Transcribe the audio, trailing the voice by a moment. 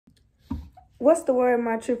what's the word,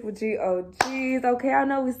 my triple G OGs? Okay, I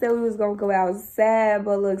know we said we was gonna go outside,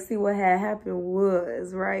 but look, see what had happened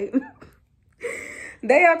was, right?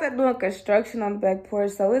 They out there doing construction on the back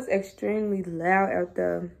porch, so it's extremely loud out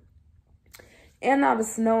there. And all the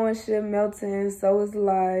snow and shit melting, so it's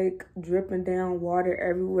like dripping down water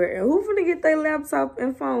everywhere. And who finna get their laptop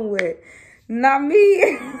and phone wet? Not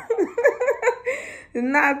me.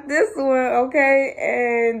 Not this one, okay?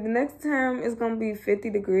 And the next time it's gonna be 50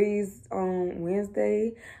 degrees on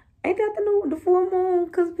Wednesday. Ain't that the full moon?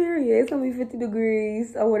 Cause period, it's gonna be 50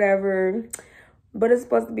 degrees or whatever. But it's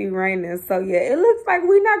supposed to be raining. So yeah, it looks like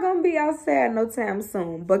we're not gonna be outside no time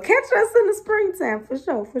soon. But catch us in the springtime for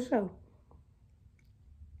sure, for sure.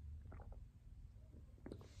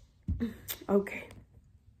 Okay,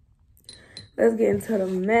 let's get into the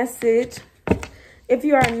message. If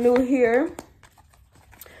you are new here,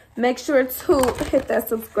 make sure to hit that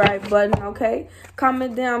subscribe button, okay?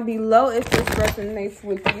 Comment down below if this resonates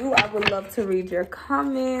with you. I would love to read your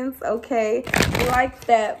comments, okay? Like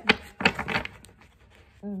that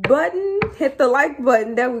button, hit the like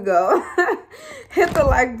button, there we go. Hit the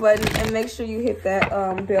like button and make sure you hit that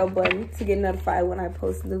bell button to get notified when I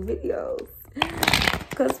post new videos.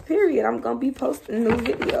 Because period, I'm gonna be posting new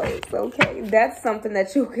videos, okay? That's something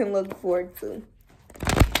that you can look forward to.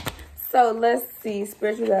 So let's see,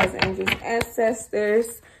 spiritual guides, angels,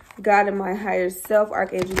 ancestors, God and my higher self,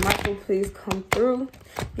 Archangel Michael, please come through.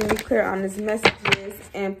 Give me clear on these messages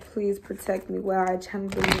and please protect me while I channel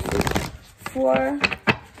the message for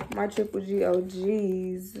my triple G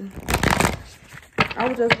OGs. I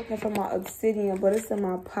was just looking for my obsidian, but it's in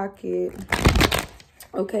my pocket.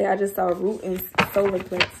 Okay, I just saw root and solar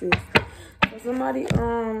plexus. So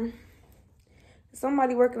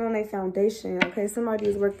somebody working on their foundation, okay? Somebody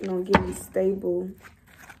is working on getting stable.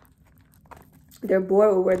 They're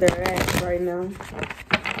bored with where they're at right now.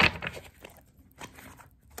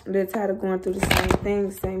 They're tired of going through the same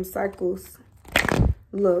things, same cycles.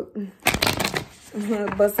 Look.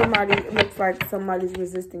 But it looks like somebody's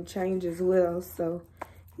resisting change as well. So,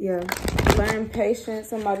 yeah. Learn patience.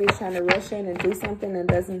 Somebody's trying to rush in and do something and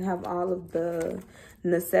doesn't have all of the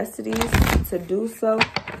necessities to do so.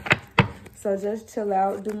 So just chill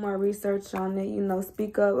out, do more research on it, you know,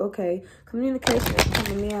 speak up. Okay, communication is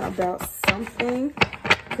coming in about something.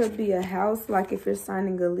 Could be a house, like if you're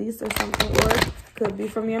signing a lease or something, or could be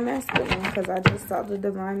from your masculine, because I just saw the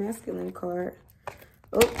divine masculine card.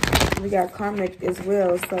 Oh, we got karmic as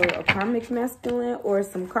well. So a karmic masculine or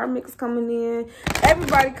some karmics coming in.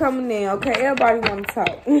 Everybody coming in, okay? Everybody want to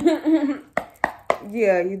talk.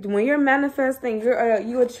 Yeah, when you're manifesting,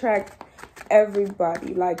 you attract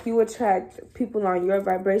everybody. Like, you attract people on your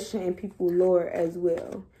vibration and people lower as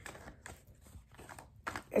well.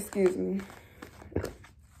 Excuse me.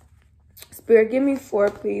 Spirit, give me 4,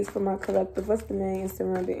 please, for my collective. What's the main and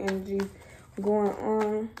surrounding energy going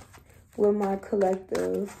on with my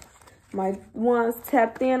collective? My ones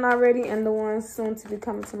tapped in already and the ones soon to be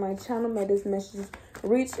coming to my channel. May this message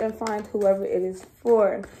reach and find whoever it is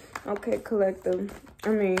for. Okay, collective.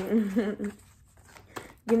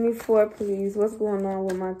 Give me 4, please. What's going on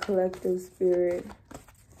with my collective, spirit?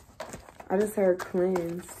 I just heard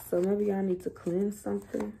cleanse. So maybe y'all need to cleanse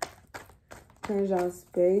something. Cleanse y'all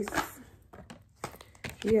space.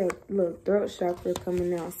 Yeah, look, throat chakra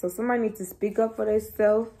coming out. So somebody needs to speak up for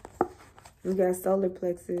themselves. We got solar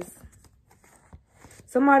plexus.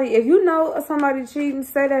 Somebody, if you know somebody cheating,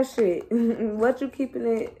 say that shit. What you keeping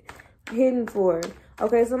it hidden for?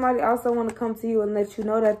 Okay, somebody also want to come to you and let you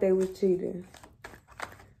know that they was cheating.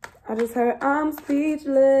 I just heard, I'm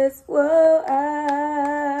speechless. Whoa,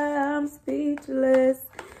 I'm speechless.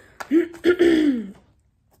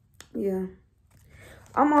 Yeah.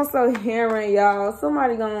 I'm also hearing, y'all,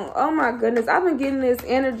 somebody going, oh my goodness, I've been getting this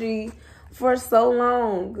energy for so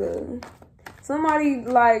long. Somebody,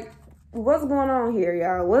 like, what's going on here,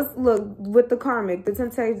 y'all? Look, with the karmic, the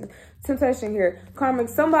temptation here. Karmic,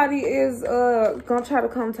 somebody is gonna try to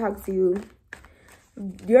come talk to you.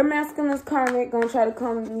 Your masculine is karmic, gonna try to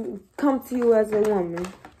come to you as a woman.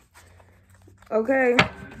 Okay?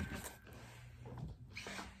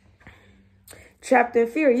 Trapped in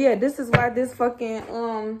fear. Yeah, this is why this fucking,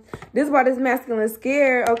 this is why this masculine is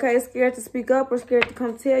scared, okay? Scared to speak up or scared to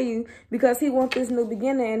come tell you because he wants this new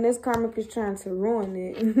beginning and this karmic is trying to ruin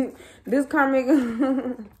it. This karmic,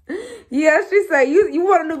 yeah, she said, you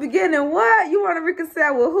want a new beginning? What? You want to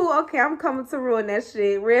reconcile with who? Okay, I'm coming to ruin that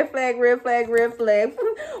shit. Red flag, red flag, red flag.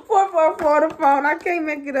 444 the phone. I can't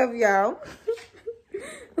make it up, y'all.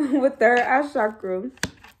 With third eye chakra.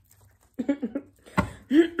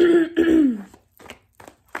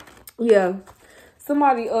 Yeah,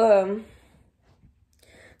 somebody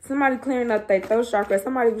Somebody clearing up their throat chakra.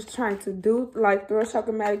 Somebody was trying to do like throat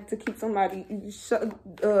chakra magic to keep somebody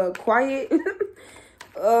quiet.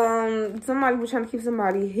 Somebody was trying to keep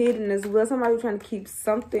somebody hidden as well. Somebody was trying to keep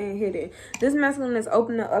something hidden. This masculine is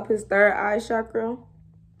opening up his third eye chakra.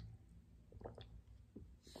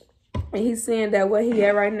 And he's saying that what he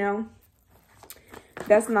at right now,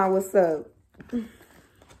 that's not what's up.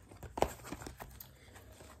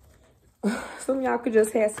 Some of y'all could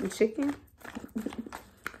just have some chicken.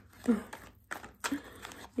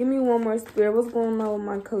 Give me one more, Spirit. What's going on with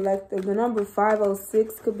my collective? The number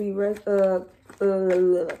 506 could be the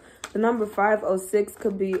number 506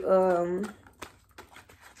 could be could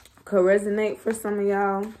resonate for some of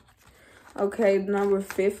y'all. Okay, number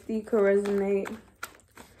 50 could resonate.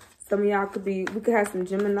 Some of y'all could be, we could have some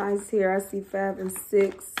Geminis here. I see 5 and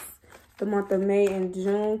 6. The month of May and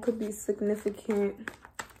June could be significant.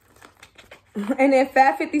 And then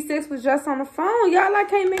 556 was just on the phone. Y'all, I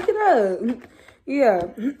can't make it up. Yeah.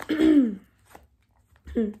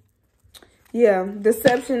 Yeah,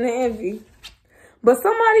 deception and envy. But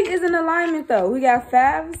somebody is in alignment, though. We got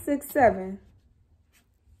 5, 6, 7.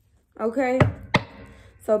 Okay?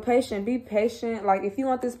 So patient, be patient. Like, if you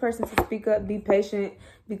want this person to speak up, be patient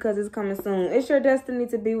because it's coming soon. It's your destiny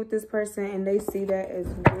to be with this person, and they see that as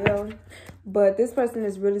well. But this person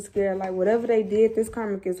is really scared. Like, whatever they did, this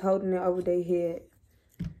karmic is holding it over their head.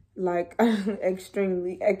 Like,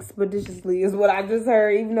 extremely, expeditiously is what I just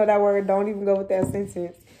heard. Even though that word don't even go with that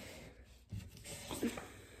sentence.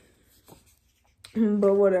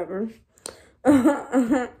 But whatever.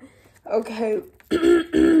 Okay.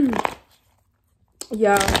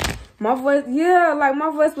 Y'all, my voice, yeah, like my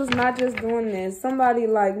voice was not just doing this. Somebody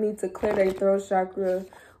like need to clear their throat chakra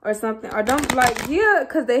or something. Or don't like, yeah,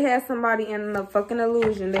 because they had somebody in a fucking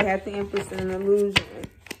illusion. They had the Empress in an illusion.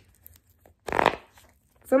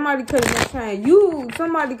 Somebody could have been trying,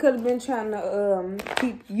 somebody could have been trying to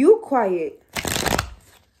keep you quiet.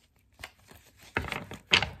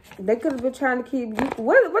 They could have been trying to keep you,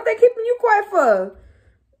 what they keeping you quiet for?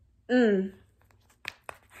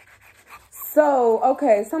 So,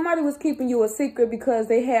 okay, somebody was keeping you a secret because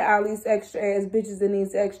they had all these extra ass bitches and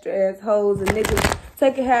these extra ass hoes and niggas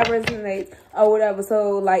taking how resonates or whatever.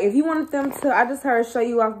 So, like, if you wanted them to, I just heard show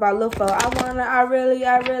you off by Lil Fo. I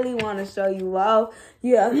really want to show you off.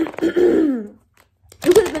 Yeah. You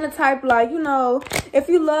could have been a type like, you know, if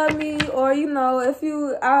you love me or, you know, if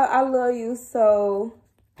you, I love you, so...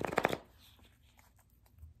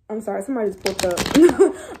 I'm sorry, somebody just spoke up.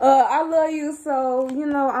 I love you, so, you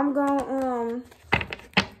know, I'm gonna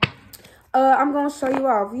show you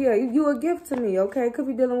off. Yeah, you a gift to me, okay? Could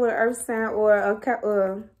be dealing with an earth sign or a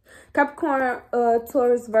Capricorn,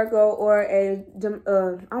 Taurus, Virgo, or a,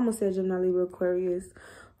 I almost said Gemini, Libra, Aquarius.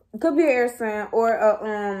 Could be an air sign or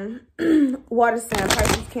a, water sign,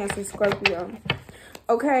 Pisces, Cancer, Scorpio.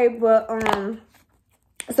 Okay, but,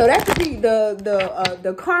 so that could be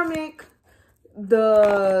the karmic,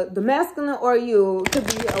 the masculine, or you could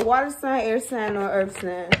be a water sign, air sign, or earth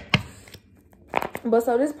sign. But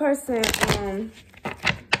so this person,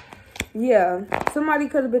 yeah, somebody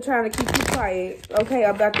could have been trying to keep you quiet, okay,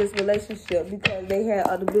 about this relationship because they had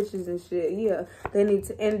other bitches and shit. Yeah, they need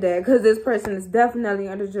to end that because this person is definitely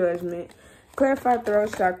under judgment. Clarify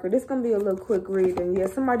throat chakra. This gonna be a little quick reading. Yeah,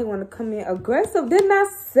 somebody want to come in aggressive. Didn't I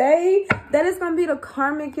say that it's gonna be the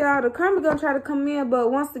karmic, y'all? The karmic gonna try to come in,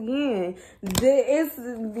 but once again, it's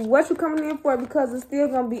what you coming in for because it's still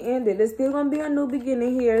gonna be ended. It's still gonna be a new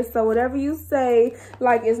beginning here. So whatever you say,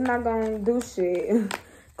 like, it's not gonna do shit.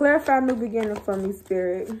 Clarify new beginning for me,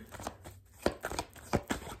 Spirit.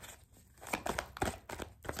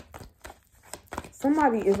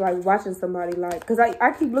 Somebody is like watching somebody, like, because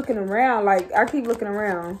I keep looking around, like, I keep looking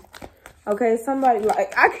around. Okay, somebody,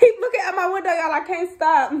 like, I keep looking at my window, y'all, I can't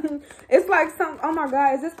stop. It's like some, oh my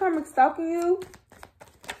God, is this karmic stalking you?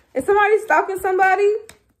 Is somebody stalking somebody?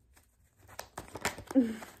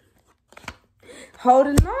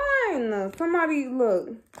 Holding on. Somebody,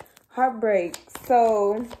 look, heartbreak.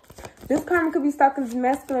 So, this karmic could be stalking the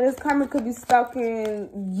masculine. This karmic could be stalking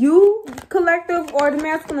you, collective, or the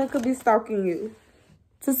masculine could be stalking you.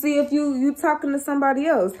 To see if you talking to somebody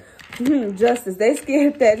else. Justice. They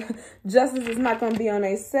scared that justice is not going to be on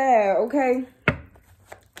their side, okay?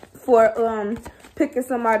 For picking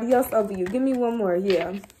somebody else over you. Give me one more,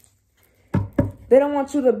 yeah. They don't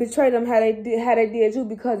want you to betray them how they did you,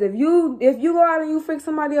 because if you go out and you freak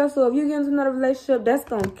somebody else, or if you get into another relationship, that's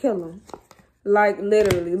going to kill them. Like,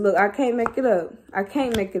 literally. Look, I can't make it up. I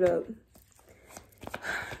can't make it up.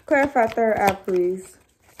 Clarify third eye, please.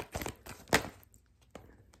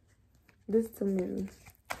 This to me.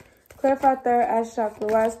 Clarify third eye chakra.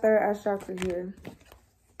 Why is third eye chakra here?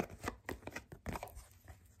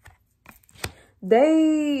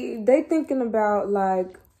 they thinking about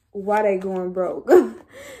like why they going broke.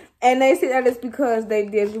 And they see that it's because they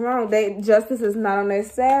did you wrong. Justice is not on their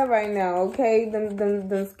side right now, okay?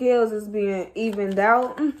 Them scales is being evened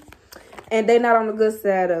out. And they not on the good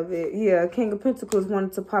side of it. Yeah, King of Pentacles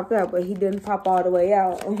wanted to pop out, but he didn't pop all the way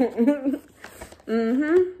out.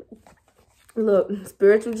 Look,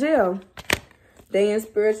 spiritual jail. They in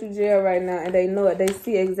spiritual jail right now, and they know it. They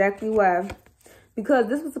see exactly why. Because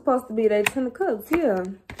this was supposed to be their 10 of Cups, yeah.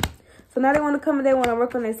 So now they want to come and they want to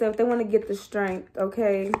work on themselves. They want to get the strength,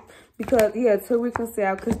 okay? Because, yeah, to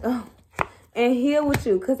reconcile. And heal with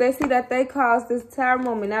you. Because they see that they caused this Tower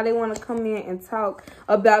moment. Now they want to come in and talk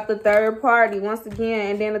about the third party once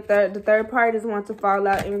again. And then the third party just want to fall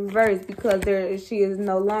out in reverse. Because she is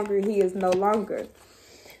no longer, he is no longer.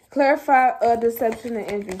 Clarify deception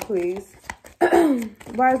and envy, please.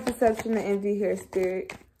 Why is deception and envy here,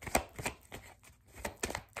 Spirit?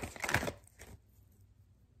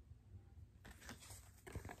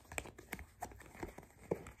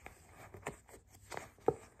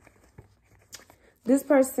 This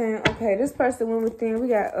person, okay, this person went within. We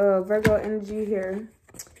got Virgo energy here.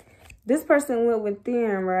 This person went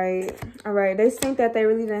within, right? All right, they think that they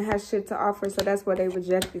really didn't have shit to offer, so that's why they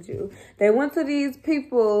rejected you. They went to these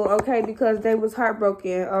people, okay, because they was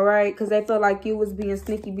heartbroken, all right? Because they felt like you was being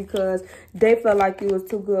sneaky because they felt like you was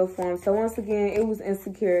too good for them. So once again, it was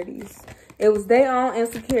insecurities. It was their own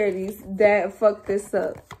insecurities that fucked this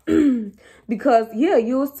up. Because, yeah,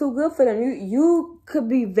 you was too good for them. You could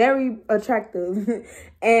be very attractive.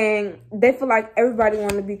 And they feel like everybody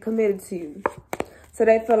want to be committed to you. So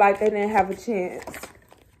they feel like they didn't have a chance.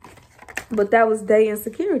 But that was their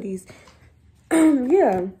insecurities.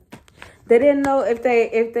 Yeah. They didn't know if they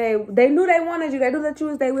knew they wanted you. They knew that you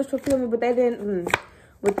was their wish fulfillment, but they didn't.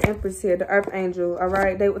 With the Empress here, the Earth Angel, all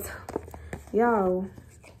right? They was, y'all.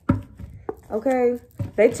 Okay,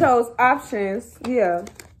 they chose options. Yeah,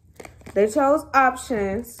 they chose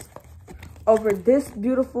options over this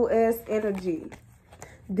beautiful ass energy.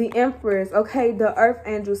 The Empress, okay, the Earth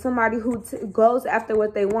Angel, somebody who goes after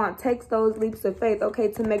what they want, takes those leaps of faith,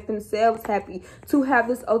 okay, to make themselves happy, to have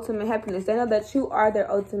this ultimate happiness. They know that you are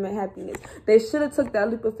their ultimate happiness. They should have took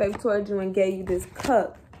that leap of faith towards you and gave you this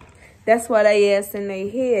cup. That's why they ass in their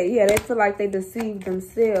head. Yeah, they feel like they deceived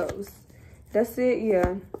themselves. That's it.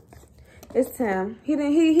 Yeah. It's time. He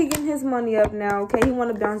getting his money up now, okay? He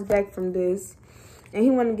want to bounce back from this. And he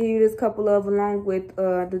want to give you this couple of along with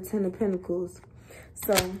the 10 of Pentacles.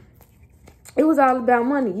 So, it was all about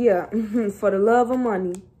money, yeah. For the love of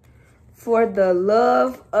money. For the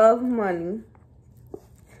love of money.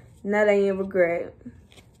 Now they ain't regret.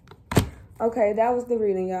 Okay, that was the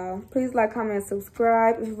reading, y'all. Please like, comment,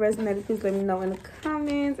 subscribe. If you resonated, please let me know in the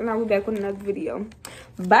comments. And I'll be back with another video.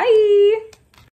 Bye!